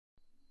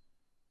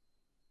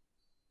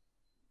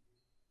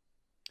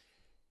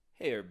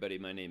Hey everybody,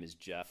 my name is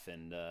Jeff,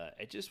 and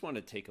I just want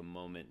to take a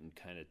moment and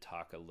kind of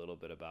talk a little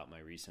bit about my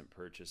recent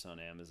purchase on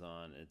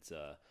Amazon. It's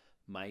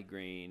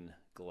migraine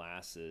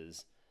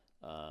glasses,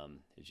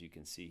 as you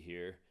can see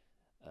here.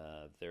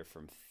 They're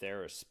from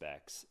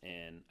TheraSpecs,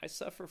 and I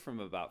suffer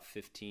from about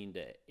 15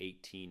 to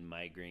 18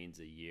 migraines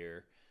a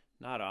year.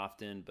 Not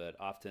often, but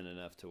often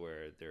enough to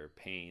where they're a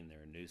pain,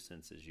 they're a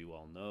nuisance, as you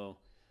all know,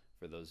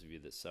 for those of you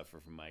that suffer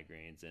from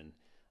migraines. And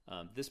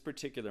this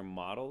particular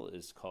model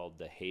is called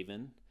the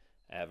Haven.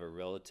 I have a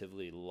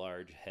relatively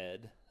large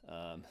head,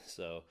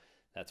 so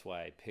that's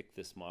why I picked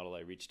this model. I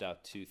reached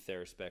out to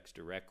TheraSpecs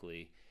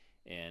directly,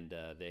 and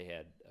they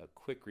had a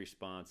quick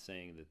response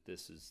saying that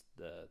this is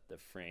the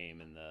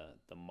frame and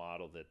the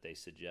model that they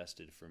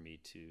suggested for me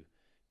to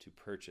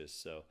purchase.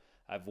 So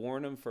I've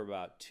worn them for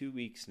about 2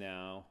 weeks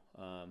now,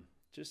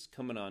 just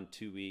coming on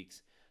 2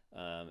 weeks,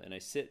 and I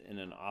sit in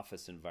an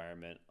office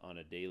environment on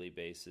a daily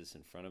basis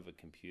in front of a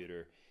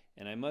computer,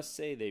 and I must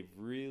say they've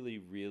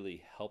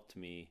really helped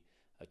me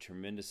a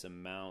tremendous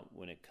amount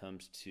when it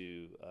comes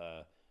to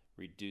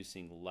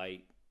reducing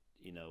light,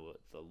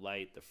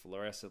 the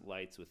fluorescent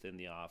lights within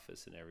the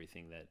office and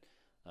everything that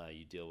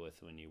you deal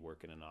with when you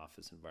work in an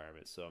office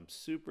environment. So I'm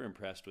super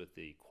impressed with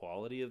the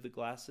quality of the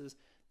glasses.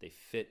 They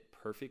fit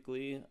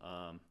perfectly,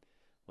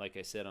 like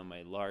I said, on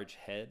my large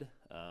head,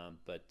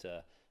 but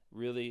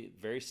really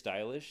very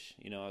stylish.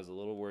 I was a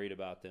little worried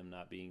about them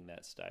not being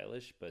that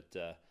stylish, but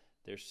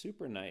they're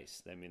super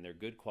nice. I mean, they're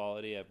good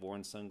quality. I've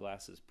worn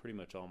sunglasses pretty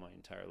much all my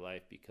entire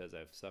life because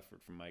I've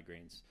suffered from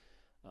migraines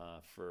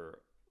for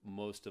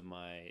most of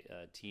my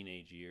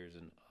teenage years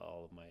and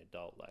all of my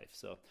adult life.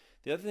 So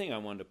the other thing I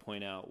wanted to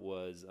point out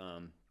was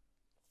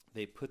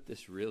they put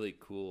this really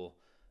cool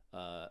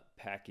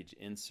package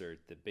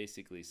insert that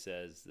basically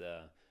says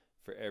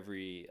for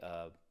every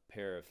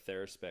pair of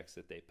TheraSpecs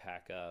that they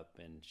pack up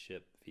and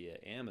ship via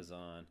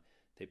Amazon,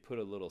 they put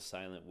a little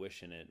silent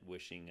wish in it,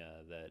 wishing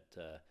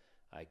that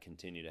I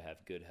continue to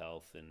have good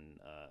health and,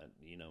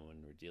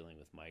 when we're dealing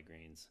with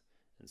migraines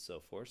and so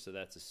forth. So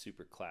that's a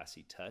super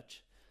classy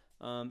touch.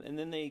 And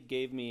then they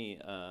gave me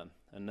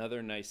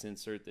another nice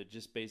insert that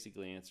just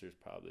basically answers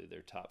probably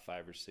their top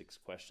 5 or 6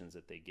 questions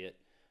that they get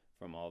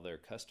from all their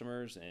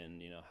customers.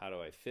 And, how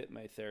do I fit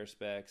my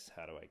TheraSpecs?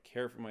 How do I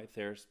care for my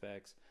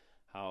TheraSpecs?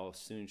 How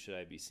soon should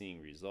I be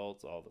seeing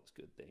results? All those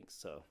good things.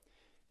 So,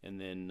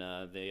 and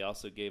then they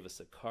also gave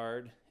us a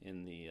card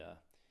in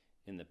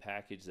the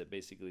package that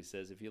basically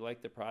says if you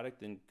like the product,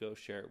 then go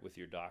share it with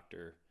your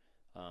doctor,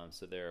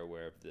 so they're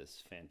aware of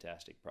this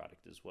fantastic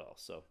product as well.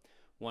 So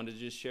wanted to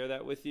just share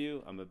that with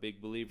you. I'm a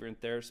big believer in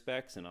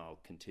TheraSpecs, and I'll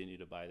continue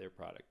to buy their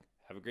product.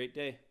 Have a great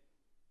day.